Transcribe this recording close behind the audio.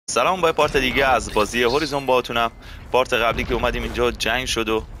سلام، با پارت دیگه از بازی هوریزون باهاتونم. پارت قبلی که اومدیم اینجا جنگ شد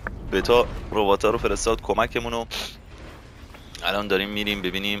و بتا رباتا رو فرستاد کمکمونو. الان داریم میریم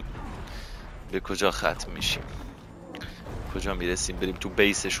ببینیم به کجا ختم میشیم، کجا میرسیم، بریم تو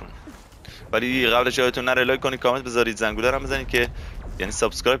بیسشون. ولی قبلش یادتون نره لایک کنید، کامنت بذارید، زنگوله رو هم بزنید که یعنی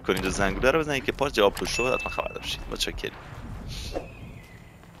سابسکرایب کنید و زنگوله رو بزنید که پارت جواب شد حتما خبردار بشید. متشکرم.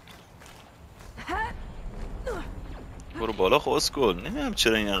 برو بالا خب اسکل. نمیدونم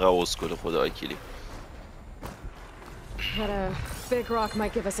چرا این انقدر اسکل خدا کلی. But a big rock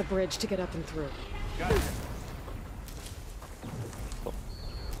might give us a bridge to get up and through.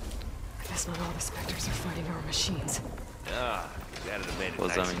 I guess not all the specters are fighting our machines.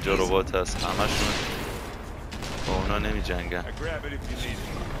 بازم اینجا ربات هست، همشون با اونا نمی جنگن.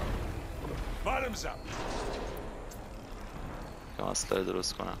 که مسئله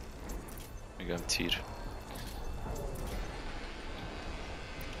درست کنم، میگم تیر.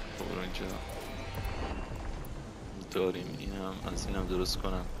 برو اینجا داریم، اینم از اینم درست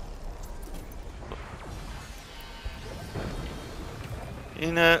کنم.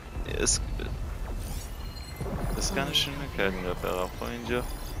 این اسکنشون نکردیم یا بقیب خب اینجا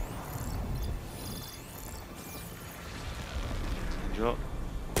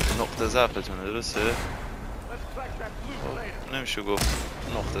نقطه ضعفتونه، درسته؟ نمیشه گفت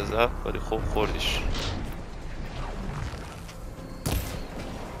نقطه ضعف ولی خب خوردیش.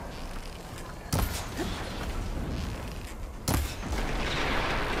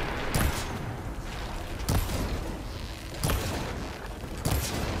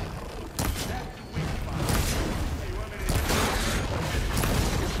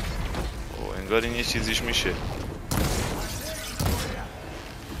 انگار این یه چیزیش میشه.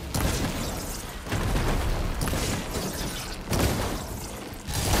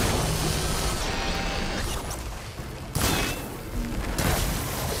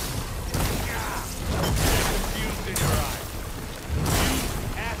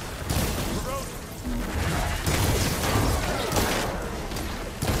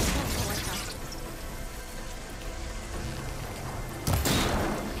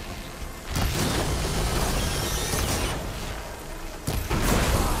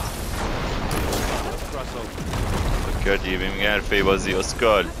 کردی بهم حرفه بازی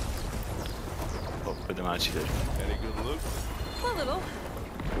اسکال. خب بده من چی داری؟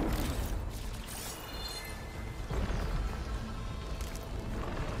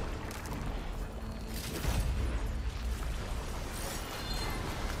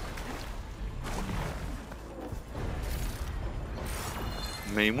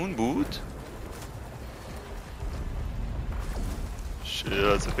 میمون بود؟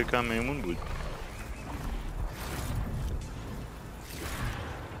 شیرازه فکرم میمون بود.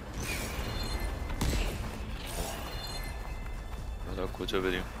 کجا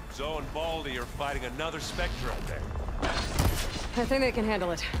بریم؟ I think they can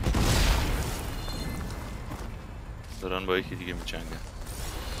handle it. دارن با یکی دیگه میچنگن.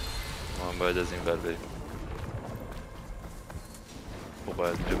 ما هم باید از این ور بریم. خب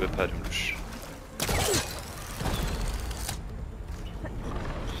باید اینجا بپریم روش.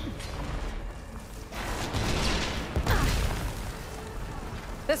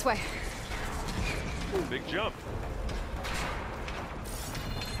 This way. Big jump.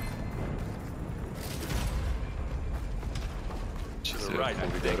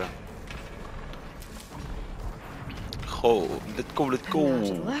 خوبی دارم. خب let's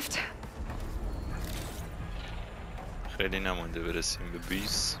go. خیلی نمونده برسیم به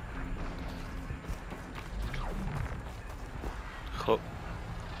 20. خب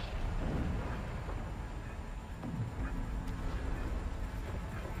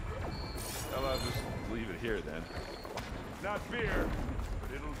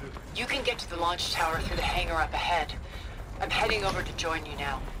You can get to the launch tower through the hangar up ahead. I'm heading over to join you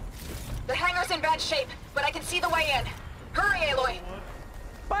now. The hangar's in bad shape, but I can see the way in. Hurry, Aloy!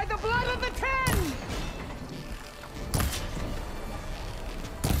 By the blood of the Ten!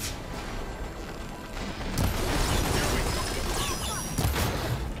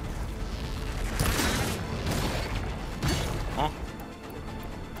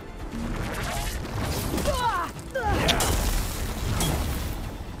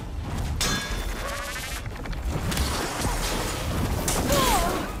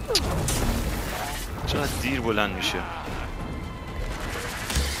 چقدر دیر بلند میشه.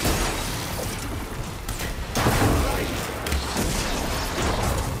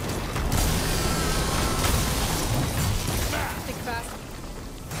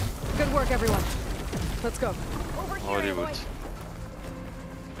 Good work, everyone. Let's go. عالی بود.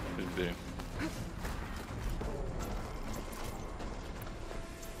 بریم.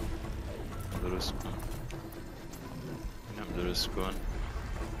 درست کن. اینم درست کن.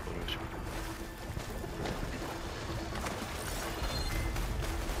 بروش.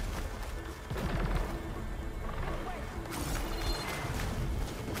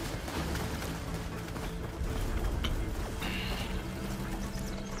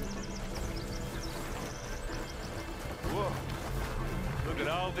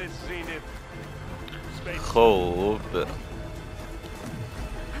 خب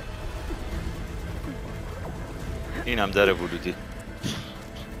اینم در ورودی.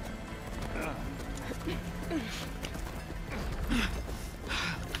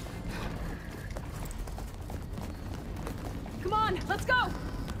 Come on, let's go.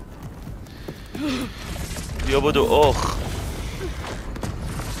 بیا بدو. آخ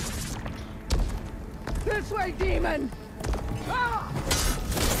This way, demon.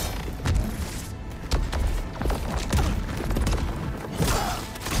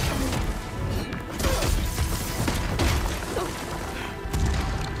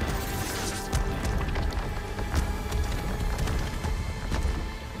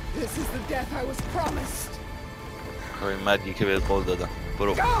 This is the death I was promised. این مرگی که بهت قول دادم.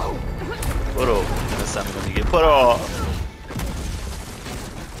 برو برو مثلا اینو دیگه برو.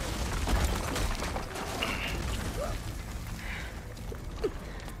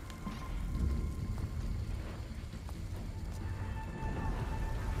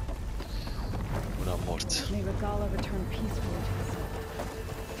 اونم مرد. May Regala return peacefully to the city.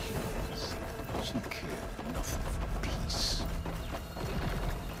 She cared nothing for peace.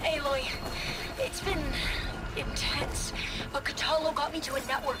 Aloy, it's been intense, but Catalo got me to a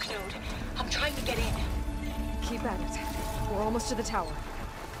network node. I'm trying to get in. Keep at it. We're almost to the tower.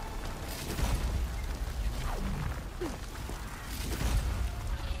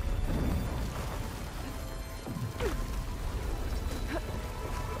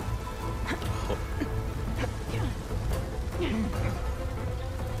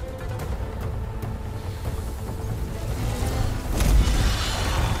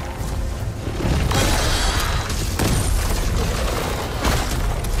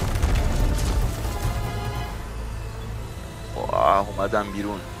 اومدم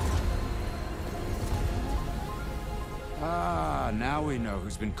بیرون. Ah, now we know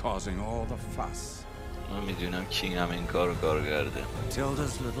who's been causing all the fuss. من میدونم کی هم این کار کرده.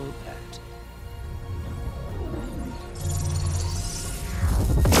 Tilda's little pet.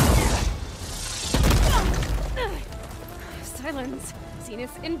 Silence.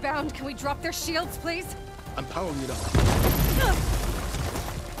 Zenith inbound. Can we drop their shields, please? I'm powering it up.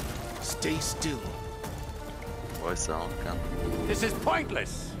 Stay still. وایسا اون کم. This is pointless.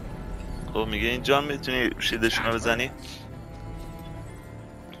 خب میگه اینجا میتونی شیدشون رو بزنی؟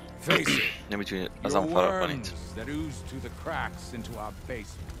 Face it. نمیتونی You're ازم فرار worms کنید. that ooze through the cracks into our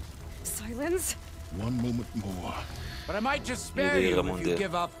basement. Silence. One moment more. But I might just spare Yedi you if Ramonde. you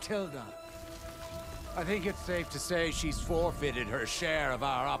give up Tilda. I think it's safe to say she's forfeited her share of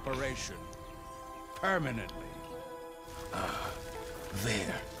our operation. Permanently.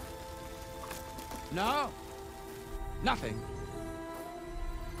 There. No? Nothing.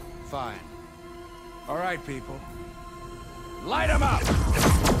 Fine. All right, people. Light them up!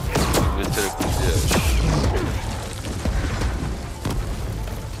 بهتره کشیدش.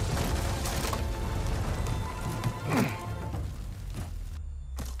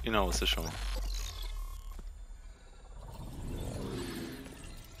 اینا واسه شما.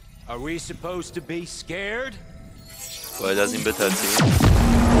 Are we supposed to be scared? باید از این بترسیم.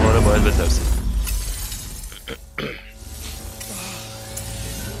 آره باید بترسیم.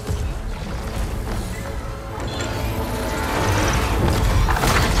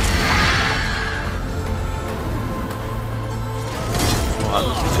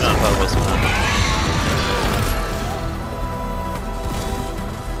 میتونن پرواز کنن.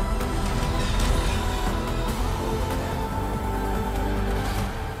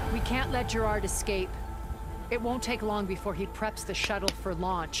 We can't let Gerard escape. It won't take long before he preps the shuttle for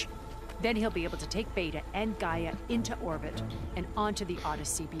launch. Then he'll be able to take Beta and Gaia into orbit and onto the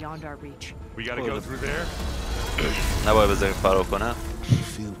Odyssey beyond our reach. We gotta go through there? نباید بذاریم فرار کنه. I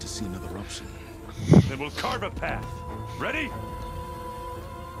failed to see another option. Then we'll carve a path. Ready?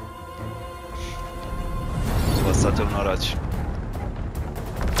 وسط اونا رد شیم.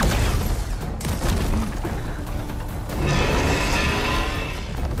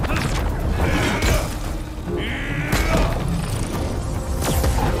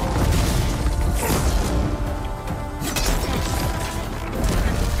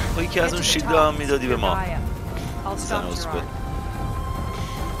 یکی از اون شیلد هم میدادی به ما. I'll زن stop اسکول. Gerard.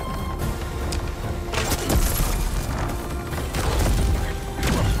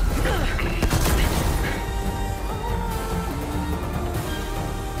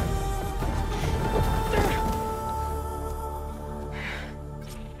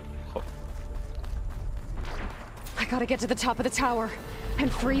 gotta get to the top of the tower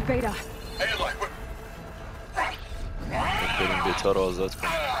and free Beta. Hey, look, بریم بتا رو آزاد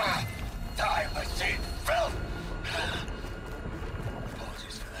کنیم. time machine, Phil.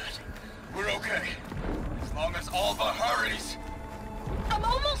 Apologies for that. We're okay. As long as Alva hurries. I'm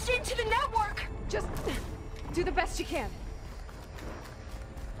almost into the network! Just do the best you can.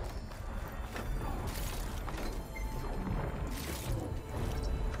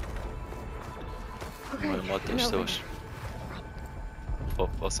 مهمات داشته باش. خب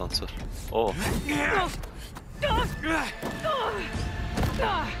آسانسور. اوه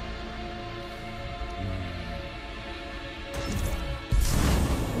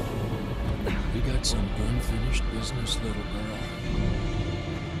We got some unfinished business, little girl.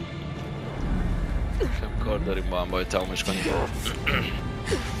 کم کار داریم با هم باید تمومش کنیم.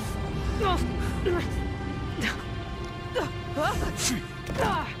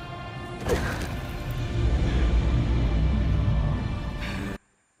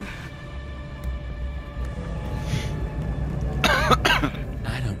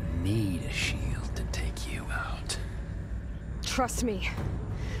 I don't need a shield to take you out. Trust me,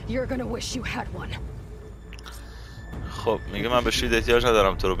 you're gonna wish you had one. خب میگه من به شید احتیاج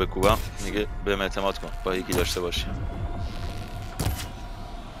ندارم تو رو بکوبم. میگه بهم اعتماد کن با یکی داشته باشی.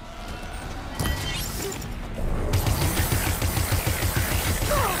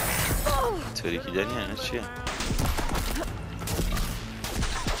 تریکیدنی یعنی چیه؟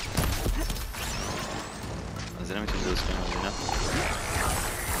 از این نمیتونی درست کنیم ببینم.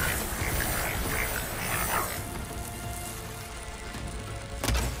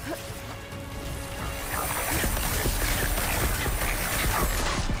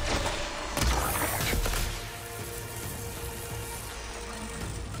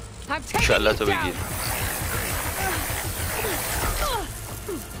 I'm taking کلتو you down. بگیر.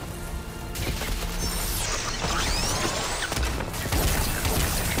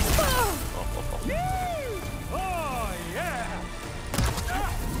 Oh, yeah!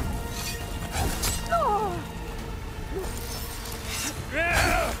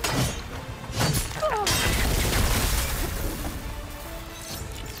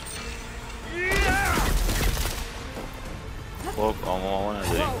 خب آما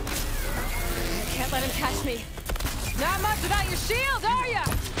نداریم. Can't let him catch me. Not much without your shield, are ya?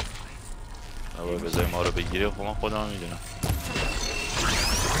 نباید بذاری ما رو بگیری. خب من خودم میدونم.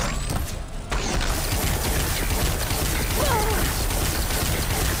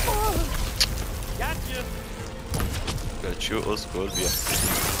 گچیو اسکول بیا.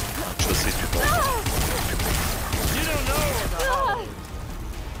 من چوسید میکنم. You don't know about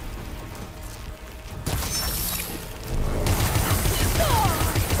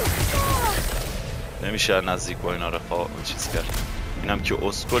نمیشه نزدیک با اینا رو چیز کرد. اینم که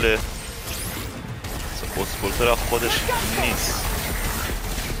اسکوله. اسکول تو را خودش نیست.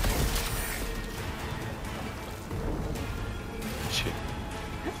 چی؟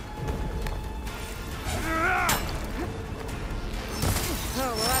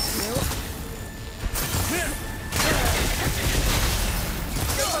 Oh, well, that's new.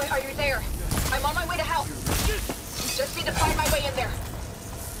 Are you there? I'm on my way to help. Just need to find my way in there.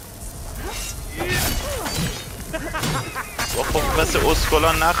 خب مثل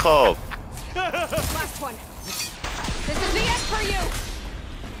اسکولا نخواب. Last one. This is the end for you.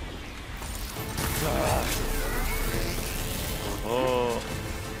 اوه.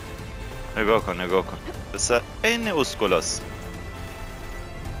 نگاه کن مثل این اسکولاست.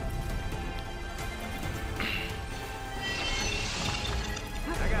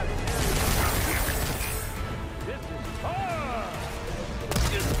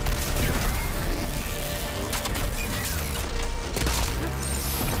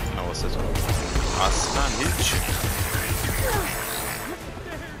 اصلا هیچ.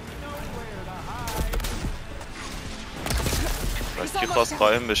 بس کی خواست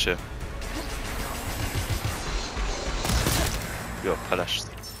قایم بشه. بیا پلشت.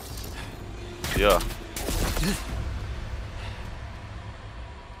 بیا.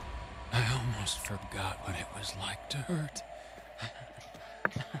 I almost forgot what it was like to hurt.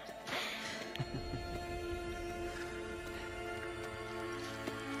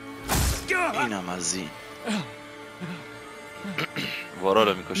 اینم از این. وارا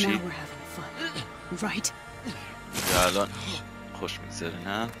رو میکشی؟ Now we're having fun, right? الان خوش میگذره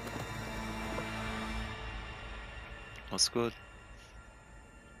نه؟ اسکول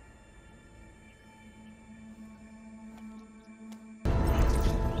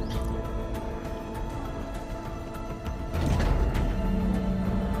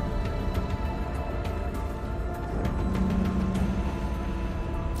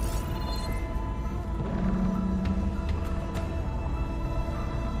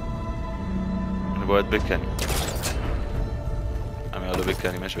باید بکنیم. همین حالا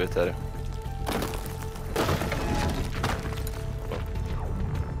بکنیمش بهتره.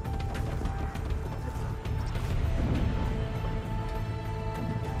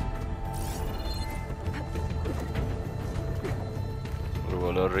 رو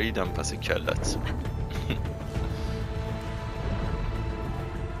بالا ریدم پس کلت.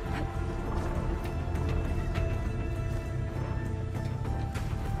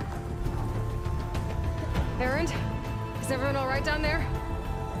 Aaron, is everyone all right down there?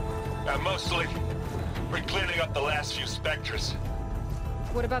 Mostly. We're cleaning up the last few specters.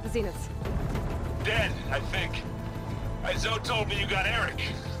 What about the Zeniths? Dead, I think. Zoe told me you got Eric.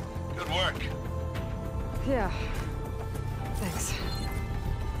 Good work. Yeah. Thanks.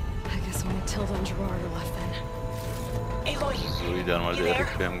 I guess only Tilda and Gerard are left then. Aloy, زوی در مورد you there?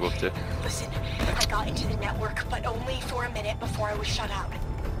 اریک بهم گفته. Listen, I got into the network, but only for a minute before I was shut out.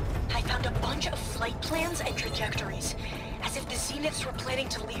 I found a bunch of flight plans and trajectories, as if the Zeniths were planning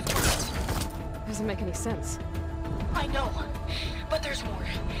to leave first. Doesn't make any sense. I know, but there's more.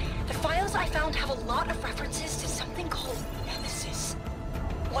 The files I found have a lot of references to something called Nemesis.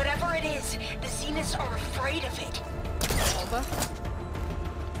 Whatever it is, the Zeniths are afraid of it. Alva?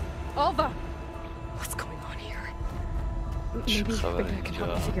 Alva! What's going on here? Maybe I can help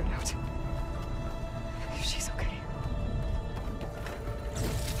you figure it out. If she's okay.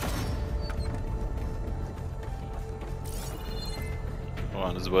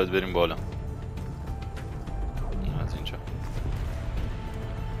 هنوز باید بریم بالا. از اینجا.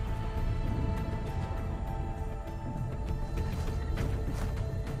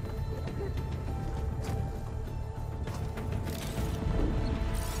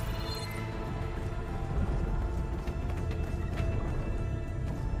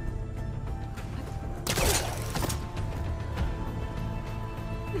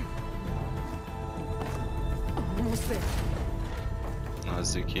 Almost there.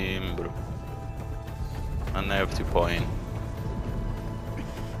 نزدیکیم برو. من نیافتی پایین.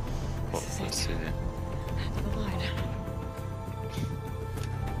 خب رسیدیم. The line.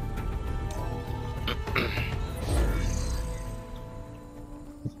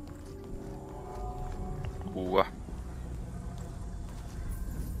 اوه.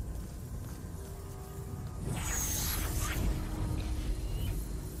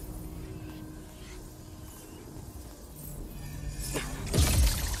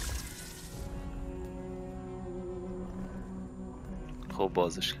 خب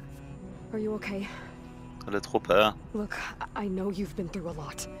بازش. Are you okay? حالت خوبه؟ Look, I know you've been through a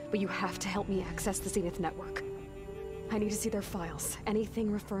lot, but you have to help me access the Zenith network. I need to see their files,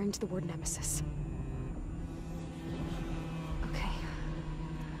 anything referring to the word Nemesis. Okay.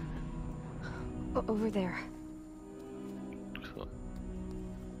 Over there. خب.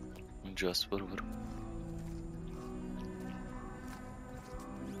 اینجاست برو.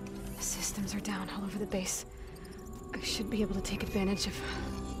 The systems are down all over the base. I should be able to take advantage of...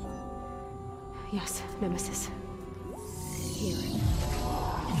 Yes, Nemesis. Here.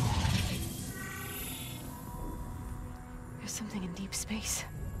 There's something in deep space.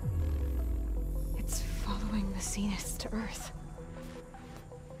 It's following the Zeniths to Earth.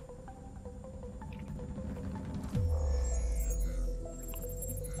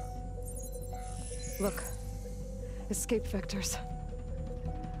 Look. Escape vectors.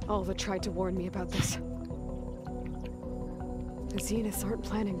 Alva tried to warn me about this. The Zeniths aren't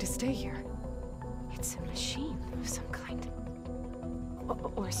planning to stay here. It's a machine of some kind.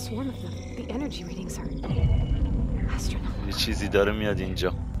 Or a swarm of them. The energy readings are astronomical. یه چیزی داره میاد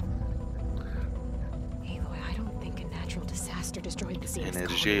اینجا. Aloy, I don't think a natural disaster destroyed the Zeniths.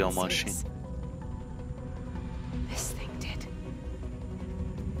 انرژی یا ماشین. This thing did.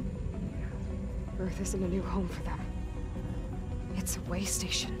 Earth isn't a new home for them. It's a way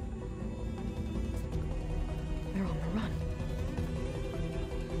station. They're on the run.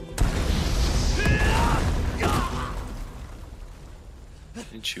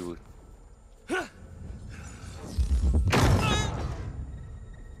 این چی بود؟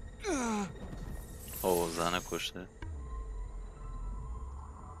 اوه زنه کشته.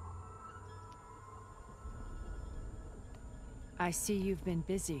 I see you've been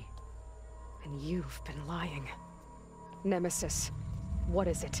busy. And you've been lying. Nemesis, what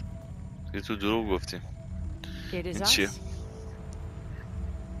is it? یه تو دروغ گفتیم. It is این چیه؟ us.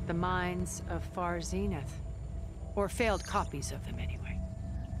 The minds of Far Zenith. Or failed copies of them anyway.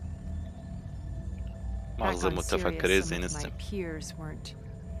 Back مغز on متفکره Sirius, some of my زینستیم. peers weren't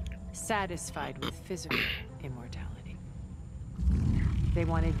satisfied with physical immortality. They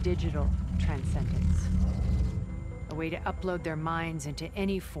wanted digital transcendence. A way to upload their minds into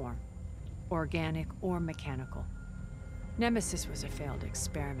any form organic or mechanical. Nemesis was a failed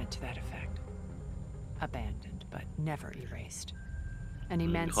experiment to that effect. Abandoned, but never erased. An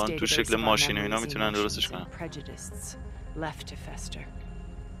immense تو database شکل of our ماشین و اینا memories, میتونن درستش emotions, کنن. and prejudices left to fester.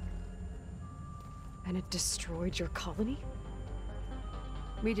 And it destroyed your colony?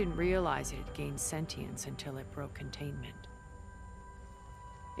 We didn't realize it had gained sentience until it broke containment.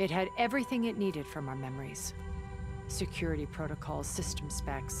 It had everything it needed from our memories. Security protocols, system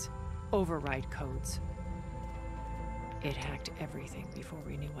specs, override codes. It hacked everything before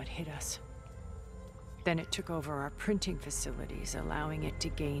we knew what hit us. Then it took over our printing facilities, allowing it to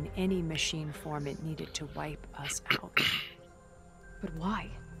gain any machine form it needed to wipe us out. But why?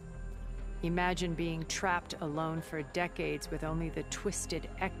 Imagine being trapped alone for decades with only the twisted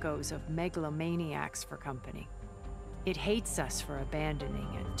echoes of megalomaniacs for company. It hates us for abandoning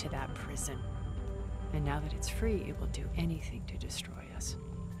it to that prison. And now that it's free, it will do anything to destroy us,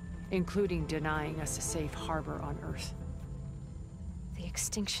 including denying us a safe harbor on Earth. The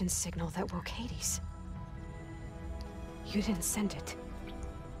extinction signal that woke Hades. You didn't send it.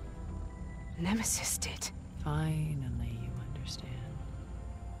 Nemesis did. Finally, you understand.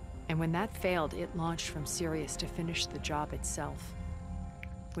 And when that failed, it launched from Sirius to finish the job itself.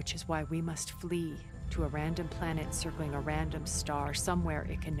 Which is why we must flee to a random planet circling a random star somewhere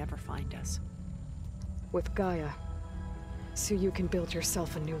it can never find us. With Gaia. So you can build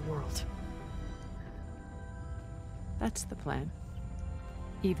yourself a new world. That's the plan.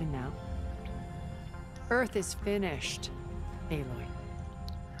 Even now. Earth is finished, Aloy.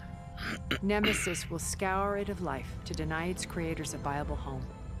 Nemesis will scour it of life to deny its creators a viable home.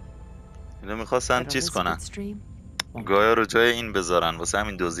 اینا میخواستن But چیز کنن، Elizabeth's dream won't. گایا رو جای این بذارن، واسه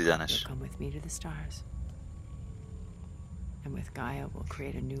همین دزدیدنش. You'll come with me to the stars. And with Gaia, we'll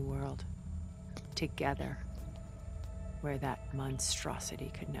create a new world. Together. Where that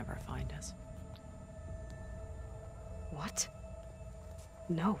monstrosity could never find us. What?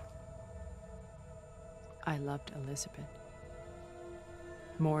 No. I loved Elizabeth.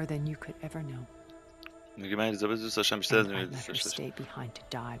 More than you could ever know. میگه من الیزابت دوست داشتم بیشتر از And I این let دوست her داشتم. stay behind to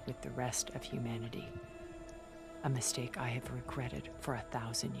die with the rest of humanity. A mistake I have regretted for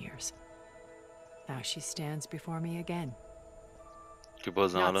 1,000 years. Now she stands before me again. که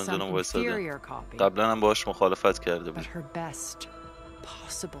بازم Not الان some جلوم وایساده. inferior copy, قبلا هم باهاش مخالفت کرده but بود. her best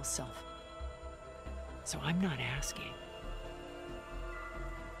possible self. So I'm not asking.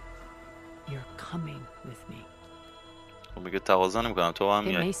 You're coming with me. خب میگه تقاضا نمیکنم، تو هم It may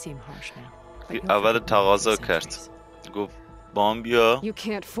میای. seem harsh now, but you'll اول forgive me تقاضا for کرد. centuries. گفت با هم بیا. You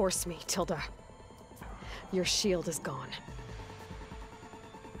can't force me, Tilda. Your shield is gone.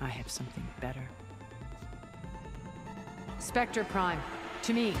 I have something better. Spectre Prime,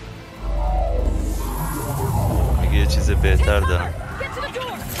 to me. میگه یه چیز بهتر دارم. Get to the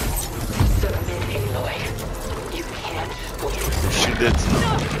door! شیلدت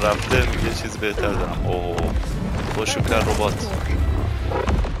رفته، میگه یه چیز بهتر دارم. اوه باشو کر ربات.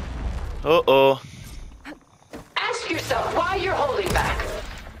 اوه Ask yourself why you're holding back.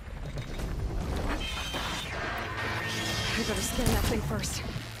 I better scan that thing first.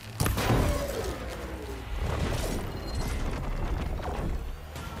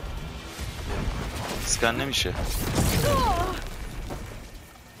 اسکن نمیشه.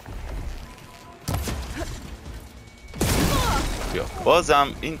 بیا بازم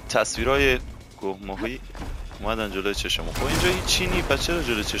این تصویرهای گهماهی اومدن جلوی چشمون. خب اینجا هیچی نی، پس چرا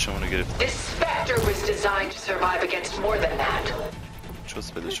جلوی چشمونو گرفت؟ This specter was designed to survive against more than that.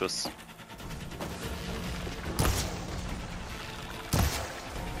 چوس بده چوس.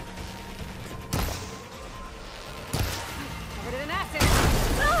 Covered in an acid.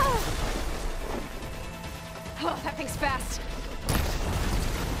 Oh, that thing's fast.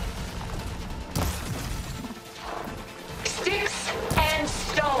 Sticks and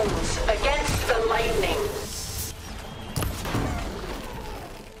stones against the lightning.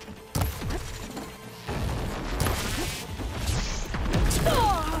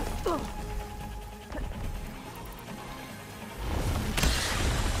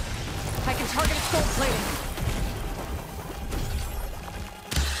 I can target its gold plating.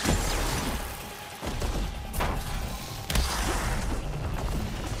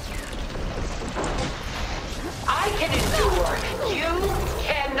 I can endure. You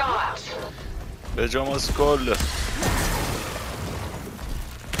cannot. به جاماس کل.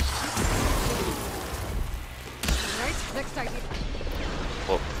 Right, next idea.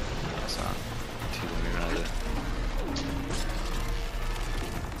 خب مثلا تیرو میبینده.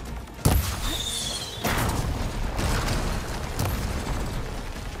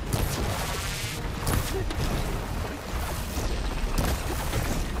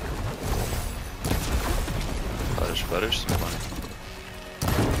 چیکارش میکنه؟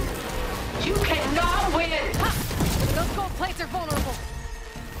 You cannot win! Those gold plates are vulnerable.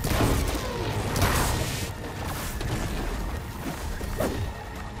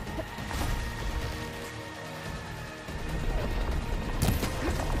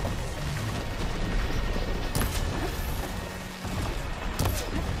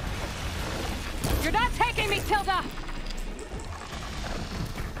 You're not taking me, Tilda!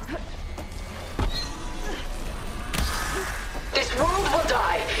 This world will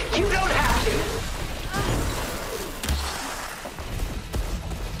die. You don't have to.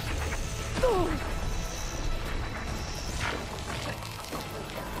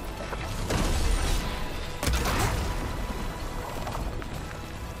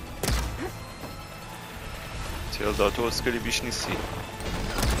 تیلدا تو اسکلی بیش نیستی.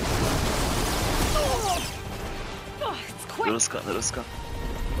 درست کن درست کن.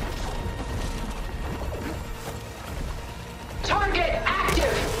 Target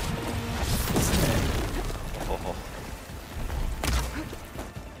active.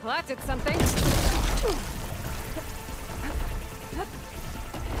 Well, that did something.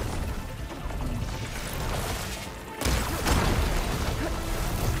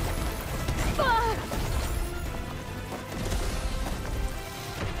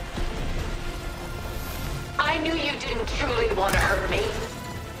 I knew you didn't truly want to hurt me.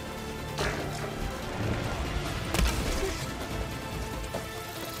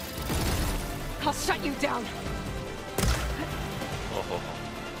 I'll shut you down.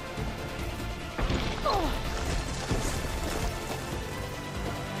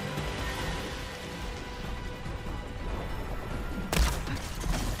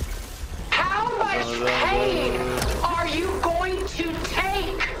 How much pain are you going to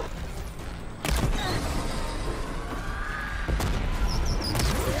take?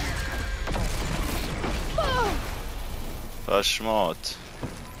 پشمات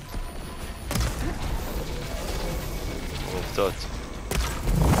افتاد.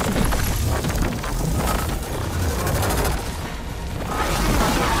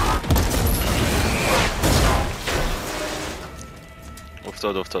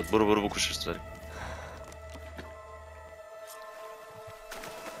 افتاد برو بکشش داریم.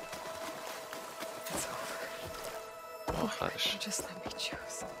 آخرش Just let me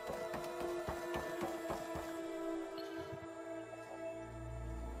choose.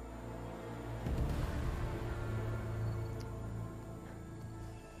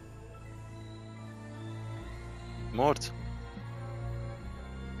 مرد.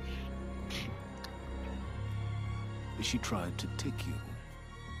 She tried to take you.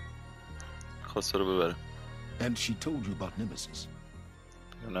 خواست رو ببره. And she told you about Nemesis.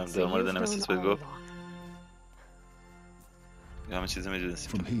 نه So در مورد you've نمسیس known بهت all گفت. along. همه چیز میدونستی.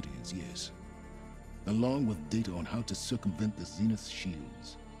 From Hades, yes. Along with data on how to circumvent the Zenith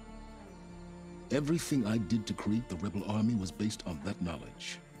shields. Everything I did to create the rebel army was based on that knowledge.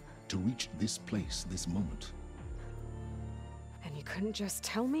 To reach this place, this moment. And you couldn't just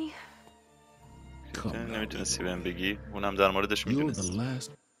tell me? Come now, نمیتونستی بهم بگی. اونم در موردش you're the میدونست.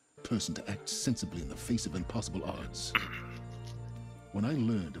 last person to act sensibly in the face of impossible odds. When I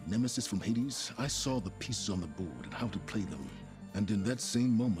learned of Nemesis from Hades, I saw the pieces on the board and how to play them. And in that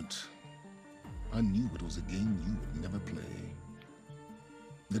same moment, I knew it was a game you would never play.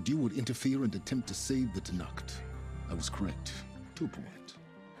 That you would interfere and attempt to save the Tenakth. I was correct, to a point.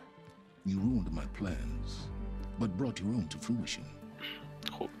 You ruined my plans, but brought your own to fruition.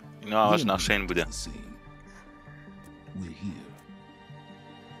 خب اینا همش نقشه این بوده. We're here.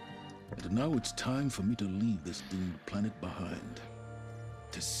 And now it's time for me to leave this doomed planet behind.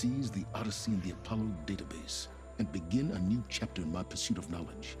 To seize the Odyssey and the Apollo database and begin a new chapter in my pursuit of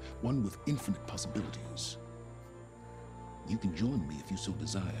knowledge, one with infinite possibilities. You can join me if you so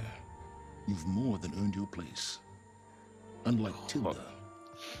desire. You've more than earned your place. Unlike Tilda,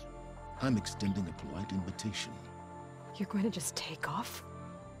 I'm extending a polite invitation. You're going to just take off?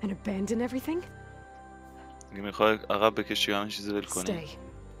 And abandon everything? اگه میخوای عقب بکشی همه چیز ول کنی. Stay.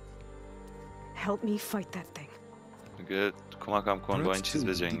 Help me fight that thing. میگه کمکم کن با این چیز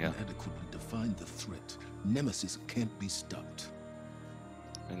بجنگم. Nemesis can't be stopped.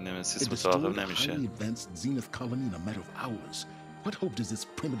 این نمسیس متوقف نمیشه. Highly advanced Zenith colony in a matter of hours. What hope does this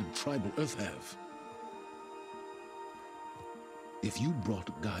primitive tribal Earth have? If you brought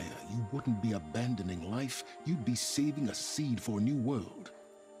Gaia, you wouldn't be abandoning life. You'd be saving a seed for a new world.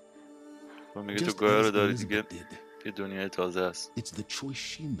 میگه تو گایا رو داری دیگه. یه دنیای تازه است. It's the choice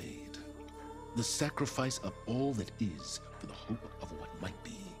she made. The sacrifice of all that is for the hope of what might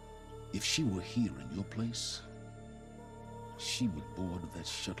be. If she were here in your place, she would board that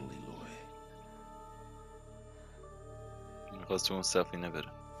shuttle, Eloy. میخواست تو اون سفینه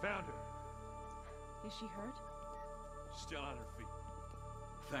بره. Found her. Is she hurt? Still on her feet.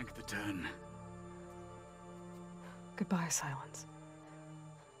 Thank the ten. Goodbye, Silence.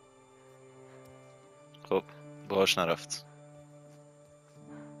 خب باهاش نرفت.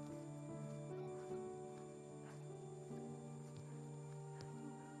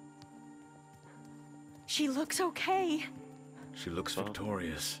 She looks okay. She looks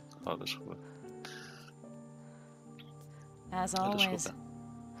victorious. حالش خوبه. As حالش always. خوبه.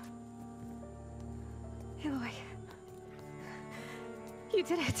 Aloy. You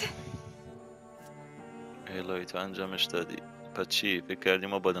did it. الهی تو انجامش دادی. پس چی؟ فکر کردی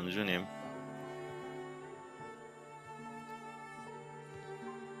ما بادم جونیم؟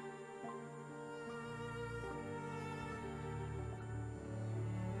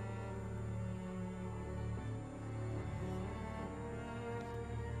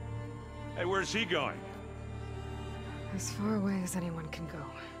 Hey, where's he going? As far away as anyone can go.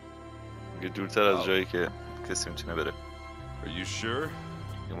 یه دورتر از جایی که کسی میتونه بره. Are you sure?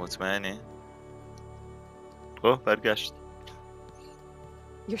 یه مطمئنی؟ اوه برگشت.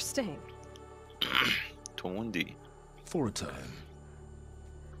 You're staying. تو موندی. For a time.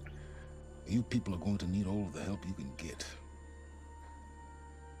 You people are going to need all of the help you can get.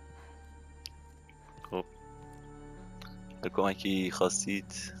 خب. به کمکی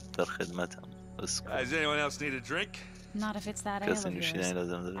خواستید در خدمتم. Does anyone else need a drink? Not if it's that ale کسی of نوشیدنی yours.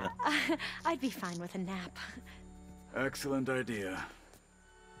 لازم داره؟ I'd be fine with a nap. Excellent idea.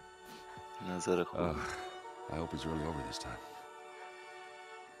 نظر خوب. I hope it's really over this time.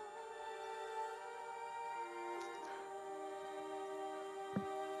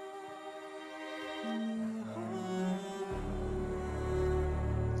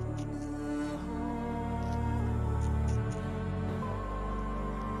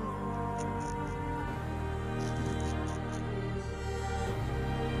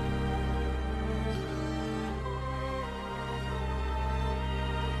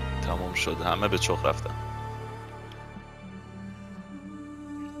 تموم شد. همه به چخ رفتن.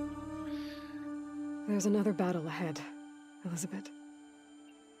 There's another battle ahead, Elizabeth.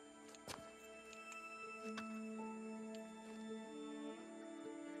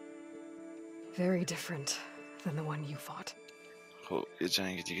 Very different than the one you fought. خب یه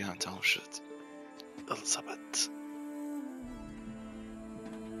جنگ دیگه هم تموم شد. الیزابت.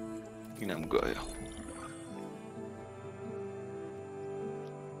 اینم گایا.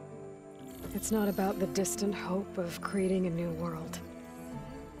 It's not about the distant hope of creating a new world.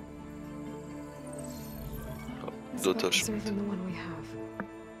 It's about دوتاش بود. preserving the one we have.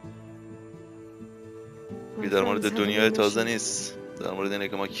 My یه در مورد friends have a دنیای new تازه mission. نیست. در مورد اینه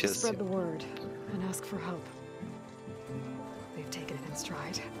که ما To کی spread هستیم. the word and ask for help. They've taken it in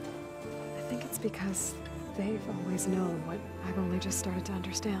stride. I think it's because they've always known what I've only just started to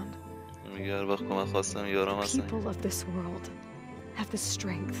understand. میگه هر وقت کمک خواستم یارم هستن. People of this world have the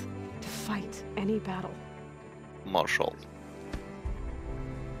strength to fight any battle. مارشال.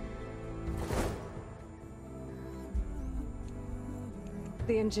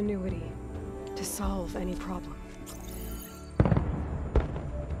 The ingenuity to solve any problem.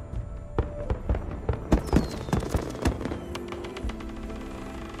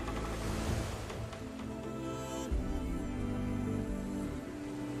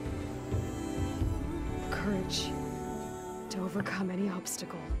 Courage to overcome any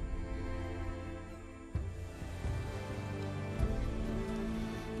obstacle.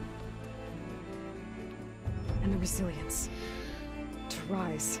 And the resilience to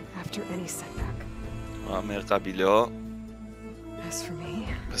rise after any setback. همه قبیله ها As for me,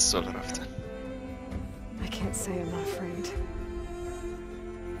 به سال رفتن. I can't say I'm not afraid.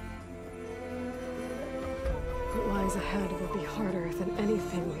 What lies ahead will be harder than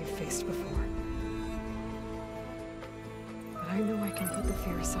anything we've faced before. But I know I can put the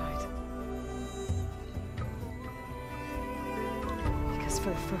fear aside. Because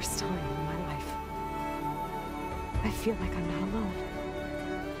for the first time in my life, I feel like I'm not alone.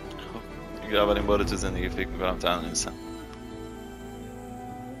 دیگه اولین بار تو زندگی فکر میکنم تنها نیستم.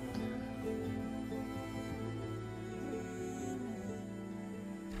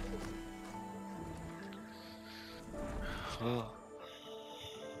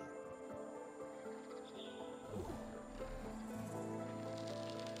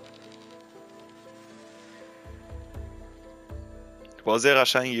 بازی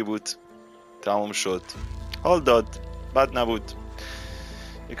قشنگی بود. تمام شد. حال داد. بد نبود.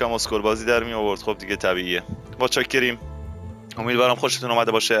 یکم اسکور بازی در می آورد. خب دیگه طبیعیه. متشکریم. امیدوارم خوشتون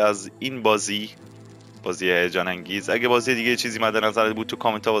اومده باشه از این بازی هیجان انگیز. اگه بازی دیگه چیزی مد نظرت بود تو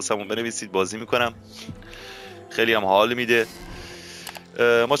کامنت ها واسمون بنویسید. بازی میکنم. خیلی هم حال میده.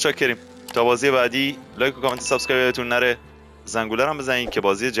 متشکریم. تا بازی بعدی لایک و کامنت سابسکرایبتون نره، زنگوله رو هم بزنید که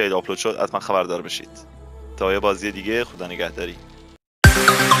بازی جدید آپلود شد حتما خبردار بشید. تا یه بازی دیگه، خدا نگهداری.